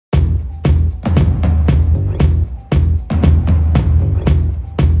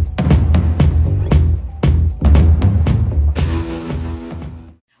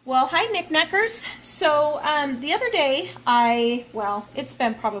knickknackers. So the other day well, it's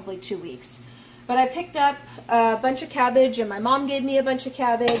been probably 2 weeks, but I picked up a bunch of cabbage and my mom gave me a bunch of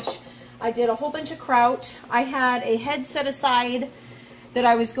cabbage. I did a whole bunch of kraut. I had a head set aside that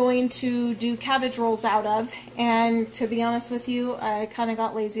I was going to do cabbage rolls out of, and to be honest with you, I kind of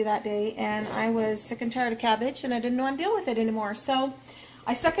got lazy that day and I was sick and tired of cabbage and I didn't want to deal with it anymore. So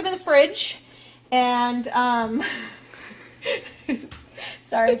I stuck it in the fridge and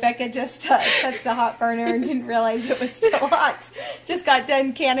sorry, Becca just touched a hot burner and didn't realize it was still hot. Just got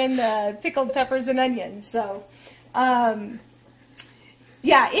done canning the pickled peppers and onions. So,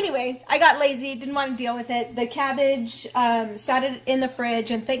 yeah, anyway, I got lazy, didn't want to deal with it. The cabbage, sat it in the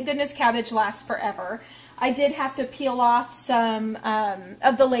fridge, and thank goodness cabbage lasts forever. I did have to peel off some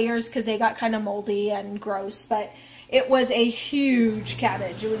of the layers because they got kind of moldy and gross, but it was a huge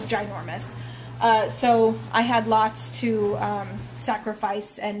cabbage. It was ginormous. So I had lots to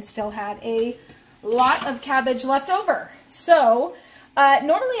sacrifice and still had a lot of cabbage left over. So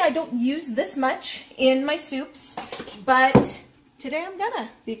normally I don't use this much in my soups, but today I'm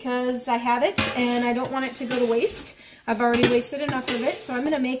gonna, because I have it and I don't want it to go to waste. I've already wasted enough of it, so I'm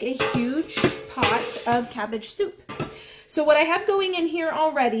gonna make a huge pot of cabbage soup. So what I have going in here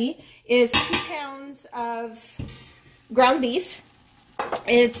already is 2 pounds of ground beef.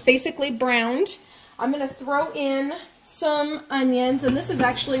 It's basically browned. I'm going to throw in some onions, and this is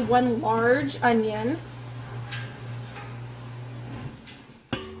actually 1 large onion.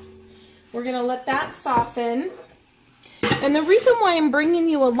 We're going to let that soften. And the reason why I'm bringing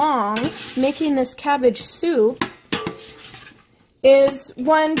you along making this cabbage soup is,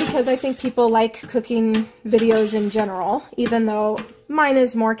 one, because I think people like cooking videos in general, even though mine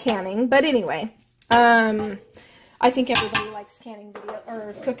is more canning. But anyway, I think everybody likes canning video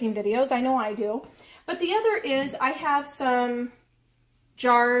or cooking videos. I know I do. But the other is I have some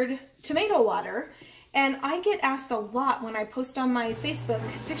jarred tomato water, and I get asked a lot when I post on my Facebook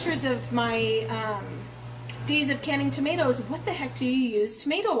pictures of my days of canning tomatoes, what the heck do you use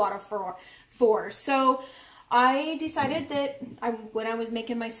tomato water for? So I decided that when I was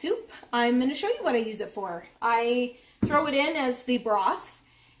making my soup, I'm going to show you what I use it for. I throw it in as the broth,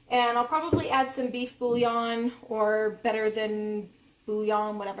 and I'll probably add some beef bouillon or better than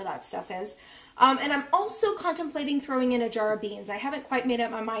bouillon, whatever that stuff is. And I'm also contemplating throwing in a jar of beans. I haven't quite made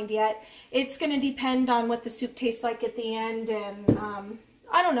up my mind yet. It's going to depend on what the soup tastes like at the end, and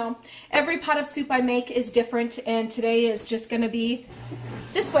I don't know. Every pot of soup I make is different, and today is just going to be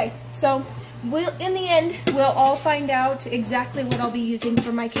this way. So in the end, we'll all find out exactly what I'll be using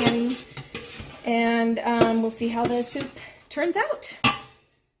for my canning, and we'll see how the soup turns out.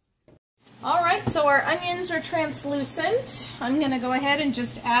 Alright, so our onions are translucent. I'm going to go ahead and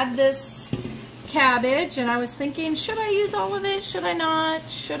just add this cabbage, and I was thinking, should I use all of it? Should I not?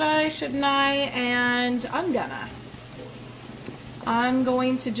 Should I? Shouldn't I? And I'm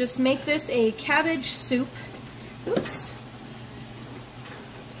going to just make this a cabbage soup. Oops.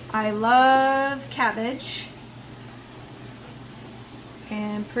 I love cabbage,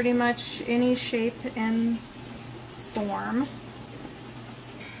 and pretty much any shape and form.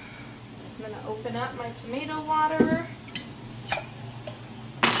 I'm going to open up my tomato water.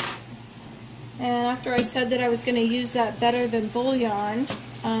 And after I said that I was going to use that better than bouillon,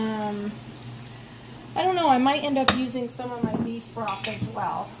 I don't know, I might end up using some of my beef broth as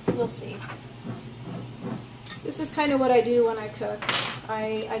well. We'll see. This is kind of what I do when I cook.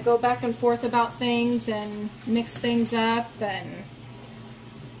 I go back and forth about things and mix things up and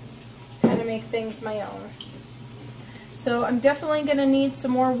kind of make things my own. So I'm definitely going to need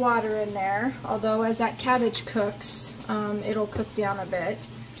some more water in there, although as that cabbage cooks, it'll cook down a bit.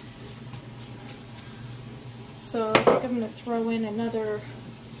 So I think I'm going to throw in another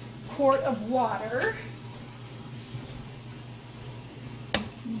quart of water.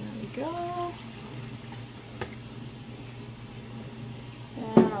 There we go.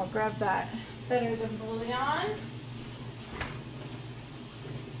 And I'll grab that better than bouillon.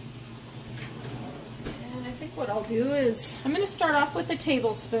 And I think what I'll do is I'm going to start off with a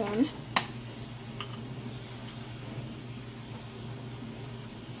tablespoon.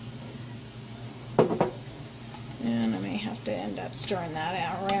 And I may have to end up stirring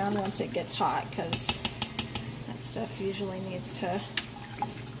that around once it gets hot, because that stuff usually needs to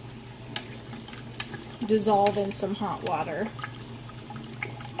dissolve in some hot water.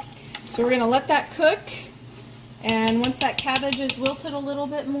 So we're going to let that cook, and once that cabbage is wilted a little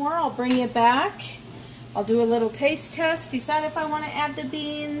bit more, I'll bring it back. I'll do a little taste test, decide if I want to add the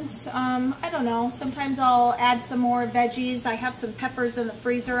beans. I don't know. Sometimes I'll add some more veggies. I have some peppers in the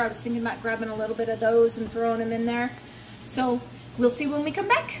freezer. I was thinking about grabbing a little bit of those and throwing them in there. So we'll see when we come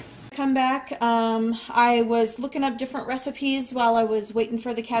back. Come back. I was looking up different recipes while I was waiting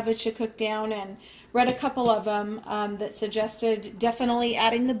for the cabbage to cook down, and read a couple of them that suggested definitely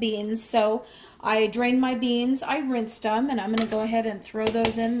adding the beans. So I drained my beans, I rinsed them, and I'm going to go ahead and throw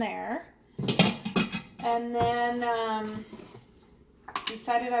those in there. And then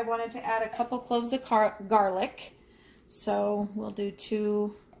decided I wanted to add a couple cloves of garlic. So we'll do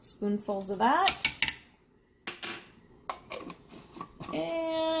 2 spoonfuls of that.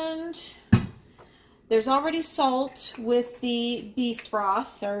 And there's already salt with the beef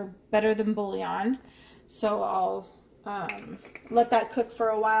broth, or better than bouillon. So I'll let that cook for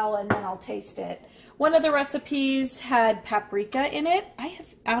a while and then I'll taste it. One of the recipes had paprika in it. I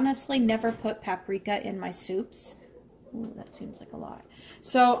have honestly never put paprika in my soups. Ooh, that seems like a lot.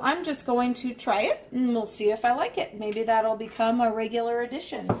 So I'm just going to try it and we'll see if I like it. Maybe that'll become a regular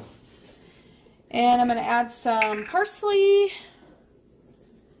addition. And I'm going to add some parsley.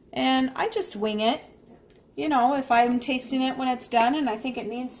 And I just wing it. You know, if I'm tasting it when it's done and I think it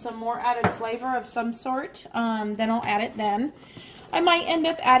needs some more added flavor of some sort, then I'll add it then. I might end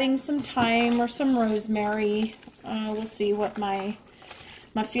up adding some thyme or some rosemary. We'll see what my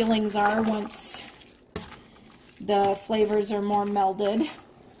feelings are once the flavors are more melded.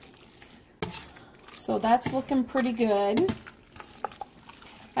 So that's looking pretty good.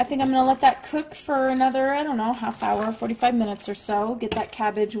 I think I'm going to let that cook for another, I don't know, half hour, 45 minutes or so. Get that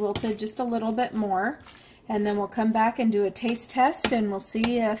cabbage wilted just a little bit more. And then we'll come back and do a taste test and we'll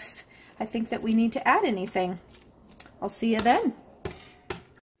see if I think that we need to add anything. I'll see you then.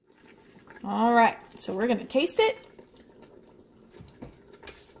 All right, so we're going to taste it.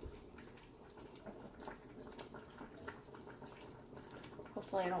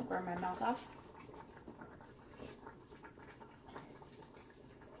 Hopefully I don't burn my mouth off.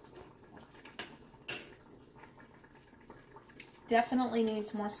 Definitely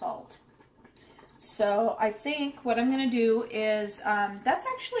needs more salt. So I think what I'm going to do is, that's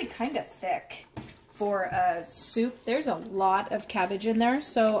actually kind of thick for a soup. There's a lot of cabbage in there.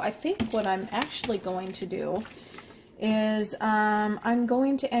 So I think what I'm actually going to do is I'm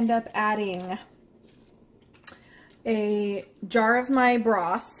going to end up adding a jar of my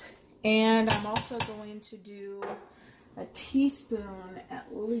broth, and I'm also going to do a teaspoon at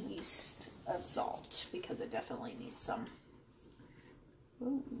least of salt because it definitely needs some.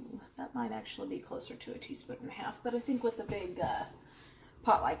 Ooh, that might actually be closer to a teaspoon and a half, but I think with a big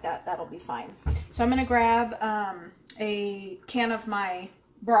pot like that, that'll be fine. So I'm going to grab a can of my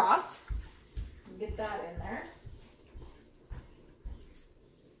broth and get that in there.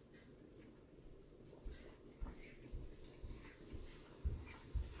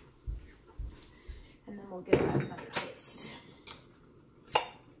 And then we'll give that another taste.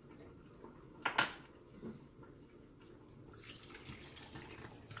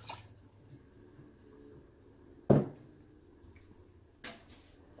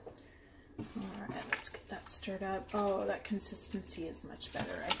 Stirred up. Oh, that consistency is much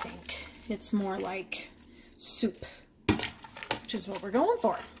better, I think. It's more like soup, which is what we're going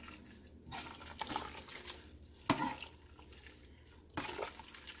for.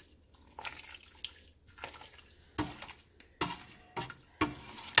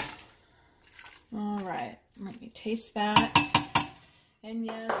 All right, let me taste that. And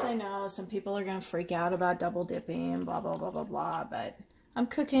yes, I know some people are going to freak out about double dipping and blah, blah, blah, blah, blah, but I'm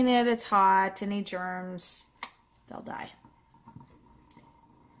cooking it, it's hot, any germs, they'll die.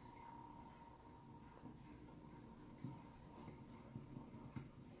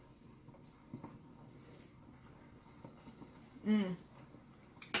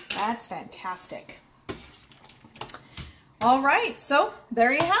 That's fantastic. All right, so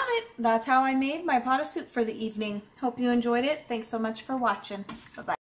there you have it. That's how I made my pot of soup for the evening. Hope you enjoyed it. Thanks so much for watching. Bye-bye.